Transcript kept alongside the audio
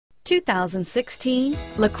2016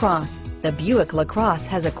 LaCrosse. The Buick LaCrosse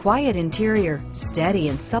has a quiet interior, steady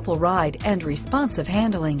and supple ride, and responsive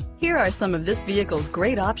handling. Here are some of this vehicle's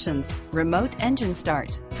great options: remote engine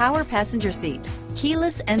start, power passenger seat,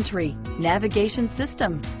 keyless entry, navigation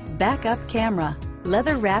system, backup camera,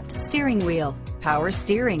 leather-wrapped steering wheel, power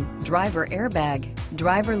steering, driver airbag,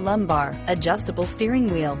 driver lumbar, adjustable steering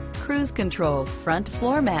wheel, cruise control, front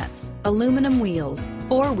floor mats, aluminum wheels,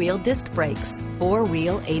 four-wheel disc brakes,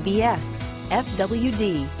 four-wheel ABS,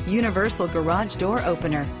 FWD, universal garage door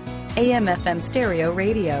opener, AM/FM stereo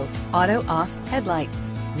radio, auto-off headlights,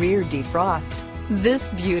 rear defrost. This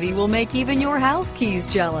beauty will make even your house keys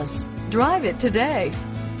jealous. Drive it today.